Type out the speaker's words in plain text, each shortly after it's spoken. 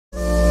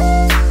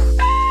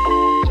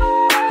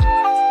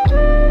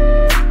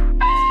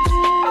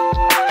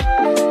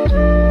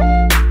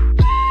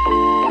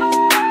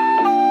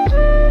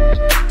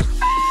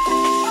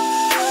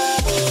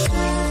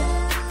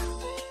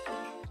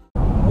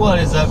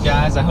up,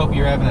 guys? I hope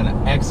you're having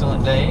an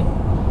excellent day,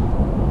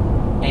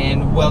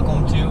 and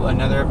welcome to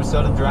another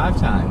episode of Drive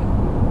Time.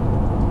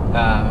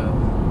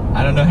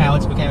 I don't know how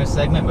it's became a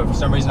segment, but for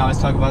some reason I always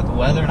talk about the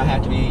weather, and I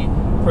have to be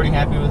pretty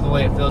happy with the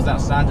way it feels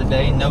outside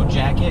today. No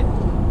jacket.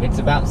 It's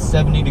about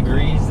 70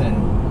 degrees,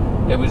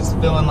 and it was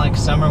feeling like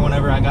summer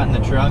whenever I got in the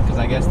truck, because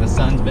I guess the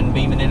sun's been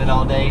beaming in it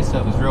all day, so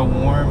it was real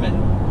warm,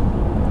 and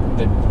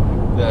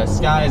the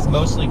sky is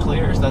mostly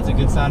clear, so that's a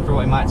good sign for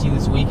what we might see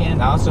this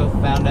weekend. I also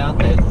found out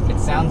that it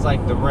sounds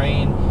like the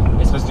rain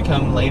is supposed to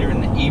come later in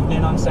the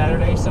evening on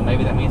Saturday, so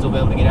maybe that means we'll be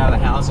able to get out of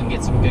the house and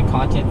get some good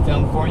content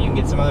filmed for you and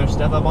get some other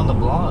stuff up on the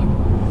blog.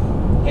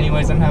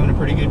 Anyways, I'm having a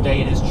pretty good day.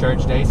 It is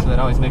church day, so that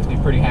always makes me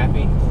pretty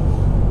happy.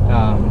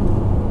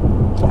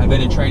 I've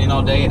been in training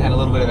all day and had a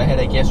little bit of a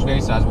headache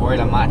yesterday, so I was worried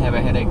I might have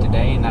a headache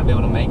today and not be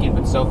able to make it,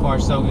 but so far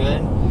so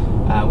good.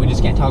 We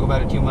just can't talk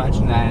about it too much,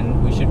 and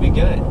then we should be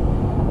good.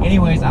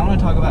 Anyways, I want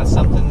to talk about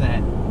something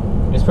that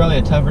is probably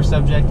a tougher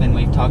subject than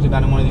we've talked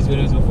about in one of these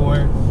videos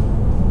before,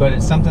 but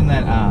it's something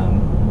that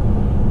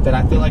that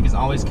I feel like is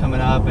always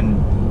coming up,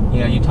 and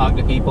you talk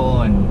to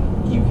people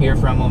and you hear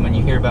from them and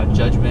you hear about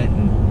judgment,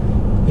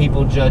 and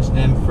people judge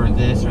them for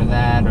this or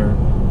that, or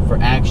for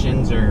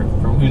actions, or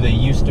for who they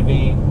used to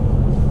be.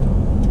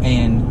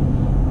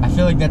 And I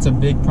feel like that's a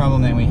big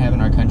problem that we have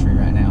in our country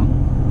right now.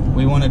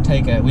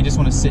 We just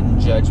want to sit and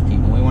judge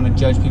people. We want to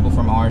judge people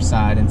from our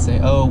side and say,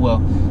 oh, well,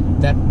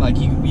 that, like,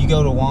 you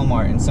go to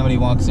Walmart and somebody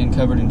walks in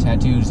covered in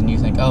tattoos and you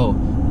think, oh,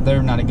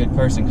 they're not a good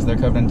person because they're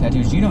covered in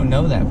tattoos. You don't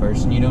know that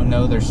person. You don't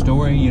know their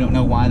story. You don't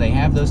know why they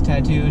have those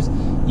tattoos.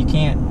 You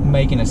can't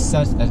make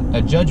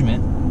a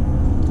judgment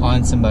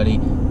on somebody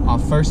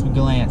off first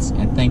glance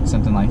and think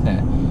something like that.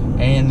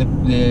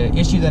 And the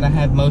issue that I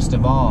have most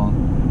of all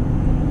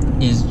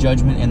is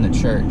judgment in the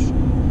church.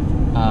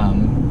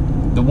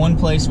 The one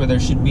place where there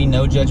should be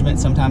no judgment,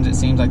 sometimes it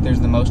seems like there's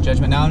the most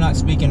judgment. Now, I'm not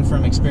speaking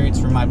from experience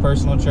from my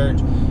personal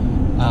church.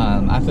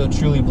 I feel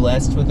truly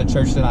blessed with the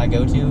church that I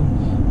go to.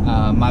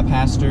 My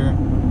pastor,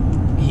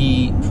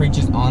 he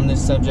preaches on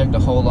this subject a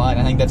whole lot.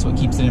 I think that's what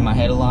keeps it in my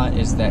head a lot,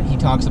 is that he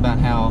talks about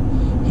how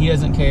he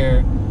doesn't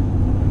care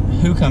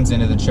who comes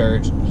into the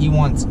church. He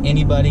wants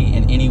anybody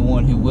and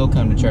anyone who will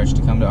come to church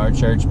to come to our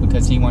church,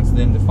 because he wants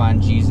them to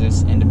find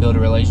Jesus and to build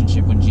a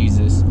relationship with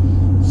Jesus,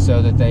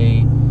 so that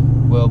they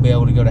will be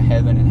able to go to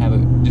heaven and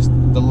have just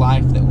the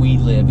life that we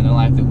live and the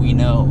life that we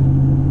know.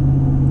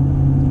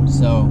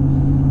 So,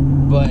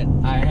 but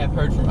I have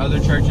heard from other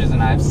churches,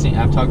 and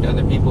I've talked to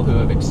other people who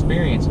have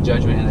experienced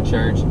judgment in the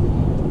church,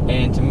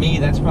 and to me,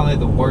 that's probably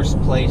the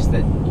worst place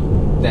that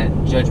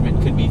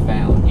judgment could be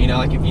found.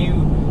 Like if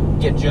you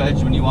get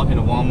judged when you walk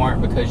into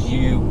Walmart because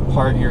you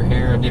part your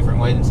hair a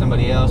different way than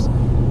somebody else,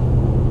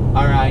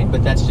 alright,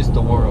 but that's just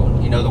the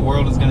world. The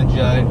world is going to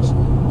judge,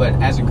 but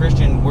as a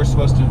Christian, we're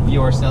supposed to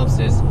view ourselves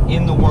as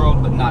in the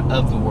world, but not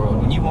of the world.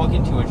 When you walk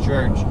into a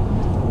church,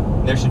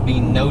 there should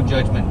be no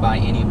judgment by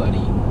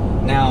anybody.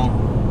 Now,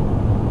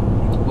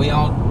 we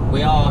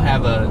all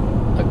have a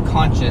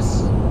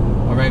conscious,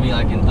 or maybe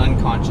like an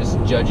unconscious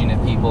judging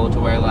of people, to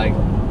where like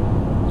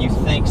you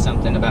think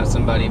something about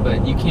somebody,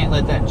 but you can't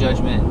let that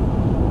judgment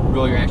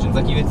rule your actions.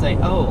 Like you would say,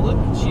 oh,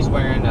 look, she's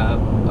wearing a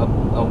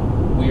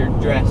weird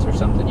dress or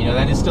something.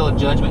 That is still a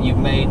judgment you've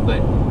made,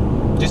 but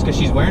just because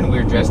she's wearing a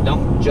weird dress,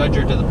 don't judge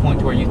her to the point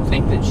to where you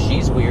think that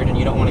she's weird and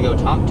you don't want to go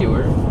talk to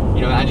her.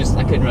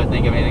 I couldn't really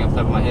think of anything off the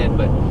top of my head,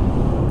 but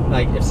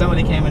like if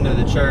somebody came into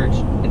the church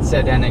and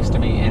sat down next to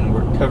me and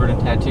were covered in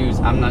tattoos,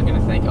 I'm not going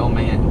to think, oh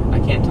man, I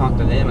can't talk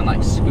to them, and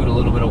like scoot a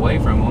little bit away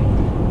from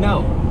them.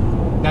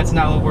 No, that's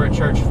not what we're at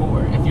church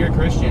for. If you're a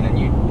Christian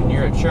and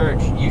you're at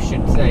church, you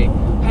should say,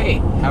 hey,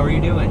 how are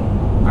you doing?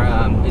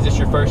 Is this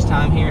your first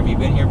time here? Have you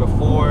been here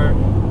before?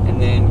 And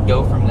then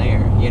go from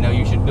there.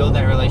 You should build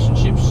that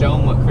relationship, show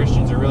them what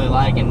Christians are really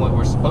like and what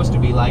we're supposed to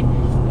be like,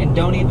 and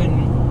don't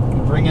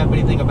even bring up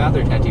anything about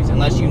their tattoos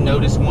unless you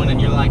notice one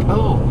and you're like,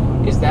 oh,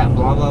 is that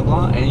blah blah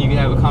blah, and you can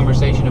have a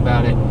conversation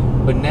about it.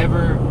 But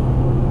never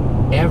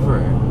ever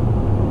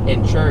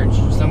in church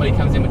somebody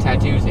comes in with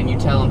tattoos and you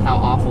tell them how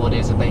awful it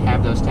is that they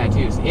have those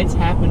tattoos. It's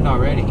happened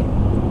already.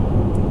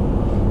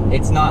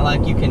 It's not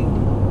like you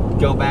can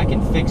go back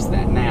and fix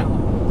that now.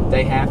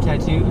 They have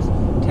tattoos.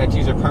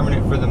 Tattoos are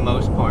permanent for the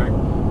most part.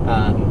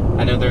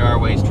 I know there are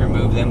ways to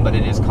remove them, but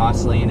it is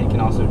costly and it can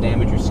also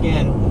damage your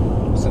skin.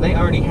 So they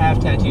already have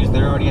tattoos.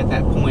 They're already at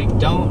that point.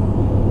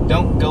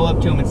 Don't go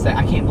up to them and say,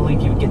 I can't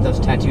believe you would get those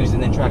tattoos,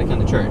 and then try to come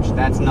to church.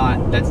 That's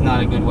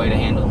not a good way to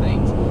handle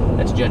things.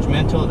 That's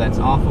judgmental. That's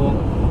awful.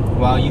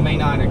 While you may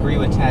not agree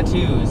with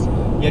tattoos,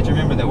 you have to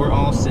remember that we're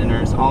all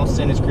sinners. All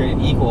sin is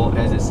created equal,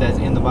 as it says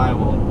in the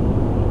Bible.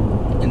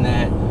 And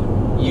that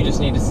you just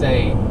need to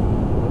say,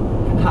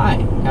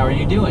 hi, how are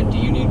you doing? Do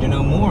you need to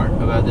know more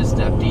about this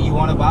stuff? Do you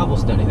want a Bible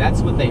study?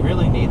 That's what they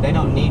really need. They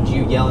don't need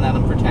you yelling at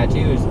them for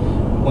tattoos.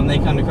 When they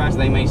come to Christ,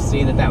 they may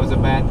see that was a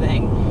bad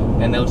thing,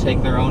 and they'll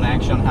take their own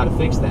action on how to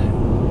fix that.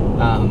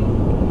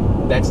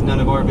 That's none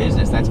of our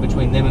business. That's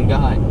between them and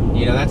God.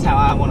 That's how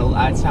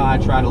I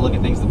try to look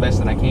at things the best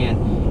that I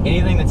can.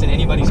 Anything that's in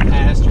anybody's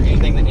past, or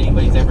anything that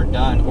anybody's ever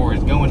done or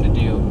is going to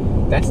do,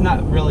 That's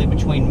not really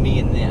between me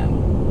and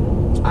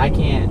them.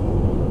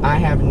 I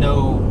have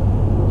no,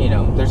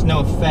 there's no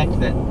effect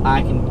that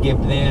I can give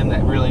them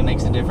that really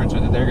makes a difference, or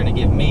that they're going to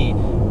give me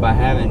by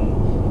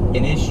having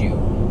an issue.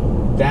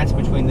 That's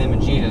between them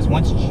and Jesus.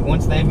 Once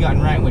they've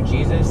gotten right with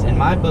Jesus, in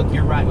my book,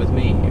 you're right with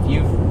me. If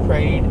you've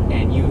prayed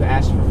and you've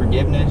asked for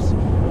forgiveness,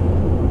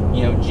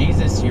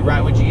 Jesus, you're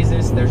right with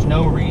Jesus, there's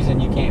no reason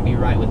you can't be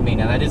right with me.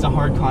 Now, that is a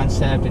hard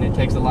concept, and it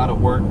takes a lot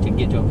of work to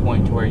get to a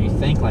point to where you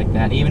think like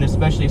that, even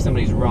especially if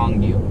somebody's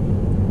wronged you.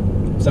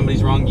 If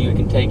somebody's wronged you, it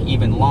can take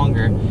even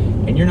longer,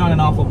 and you're not an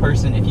awful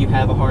person if you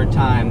have a hard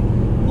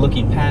time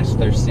looking past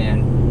their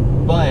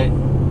sin, but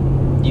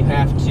you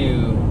have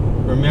to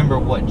remember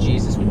what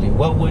Jesus would do.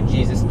 What would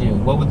Jesus do?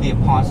 What would the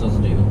apostles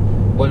do?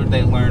 What did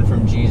they learn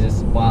from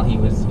Jesus while he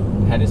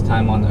had his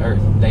time on the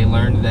earth? They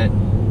learned that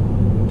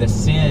the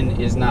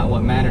sin is not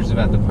what matters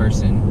about the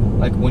person.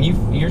 Like, when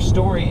your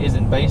story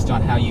isn't based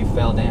on how you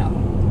fell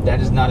down. That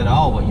is not at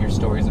all what your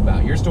story is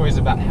about. Your story is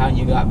about how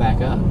you got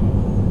back up.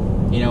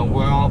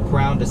 We're all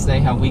proud to say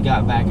how we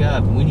got back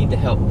up, and we need to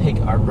help pick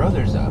our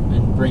brothers up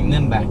and bring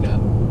them back up.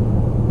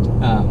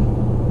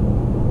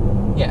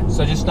 Yeah,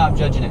 so just stop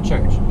judging at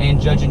church, and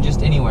judging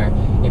just anywhere.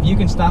 If you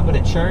can stop it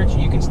at church,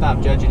 you can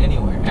stop judging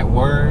anywhere. At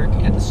work,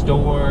 at the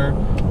store,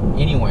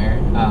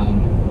 anywhere.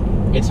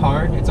 It's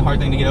hard. It's a hard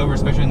thing to get over,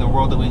 especially in the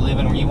world that we live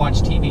in, where you watch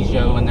TV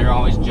show and they're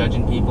always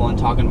judging people and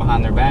talking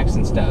behind their backs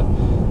and stuff.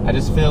 I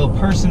just feel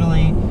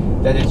personally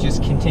that it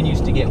just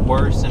continues to get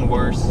worse and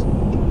worse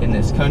in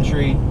this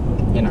country,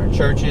 in our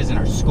churches, in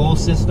our school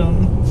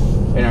system.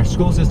 In our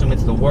school system,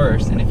 it's the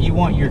worst. And if you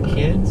want your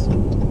kids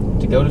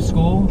to go to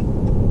school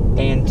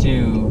and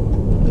to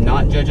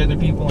not judge other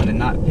people and to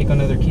not pick on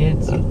other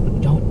kids,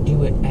 don't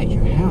do it at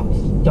your house.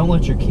 Don't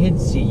let your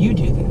kids see you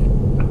do that.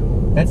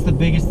 That's the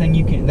biggest thing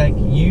you can, like,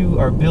 you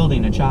are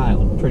building a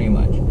child, pretty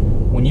much.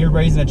 When you're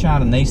raising a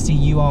child and they see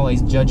you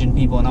always judging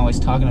people and always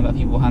talking about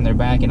people behind their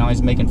back and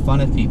always making fun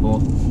of people,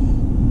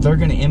 they're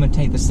going to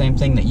imitate the same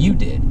thing that you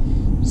did.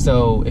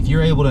 So if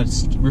you're able to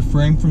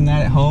refrain from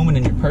that at home and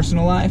in your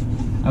personal life,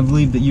 I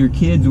believe that your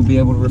kids will be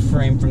able to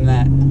refrain from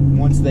that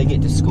once they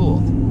get to school.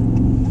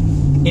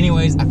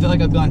 Anyways, I feel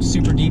like I've gone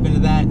super deep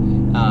into that.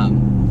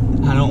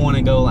 I don't want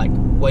to go like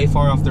way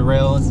far off the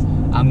rails.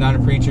 I'm not a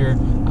preacher.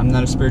 I'm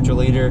not a spiritual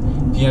leader.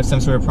 If you have some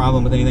sort of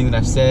problem with anything that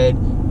I've said,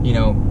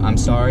 I'm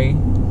sorry.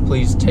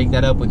 Please take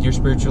that up with your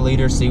spiritual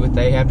leader. See what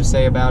they have to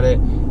say about it.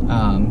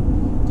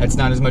 That's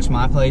not as much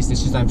my place.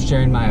 It's just I'm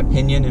sharing my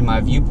opinion and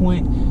my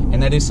viewpoint,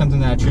 and that is something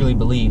that I truly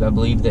believe. I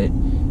believe that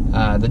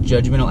the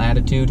judgmental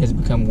attitude has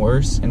become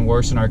worse and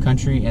worse in our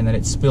country, and that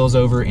it spills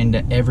over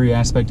into every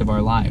aspect of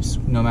our lives.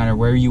 No matter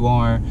where you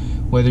are,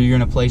 whether you're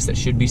in a place that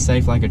should be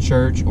safe like a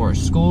church or a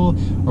school,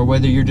 or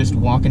whether you're just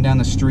walking down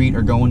the street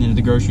or going into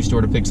the grocery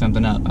store to pick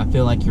something up, I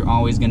feel like you're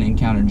always going to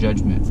encounter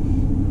judgment.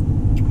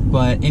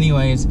 But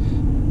anyways,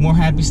 more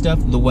happy stuff.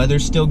 The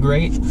weather's still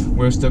great.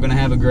 We're still going to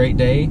have a great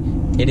day.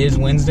 It is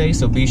Wednesday,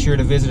 so be sure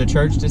to visit a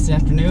church this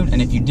afternoon.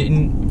 And if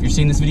you're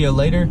seeing this video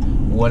later,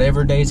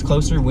 whatever day is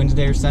closer,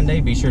 Wednesday or Sunday,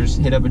 be sure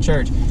to hit up a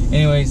church.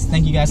 Anyways,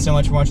 thank you guys so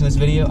much for watching this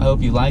video. I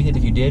hope you liked it.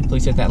 If you did,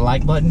 please hit that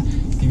like button.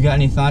 If you've got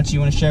any thoughts you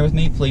want to share with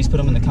me, please put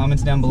them in the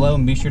comments down below,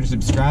 and be sure to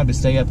subscribe to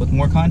stay up with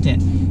more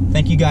content.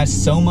 Thank you guys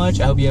so much.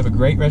 I hope you have a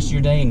great rest of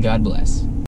your day, and God bless.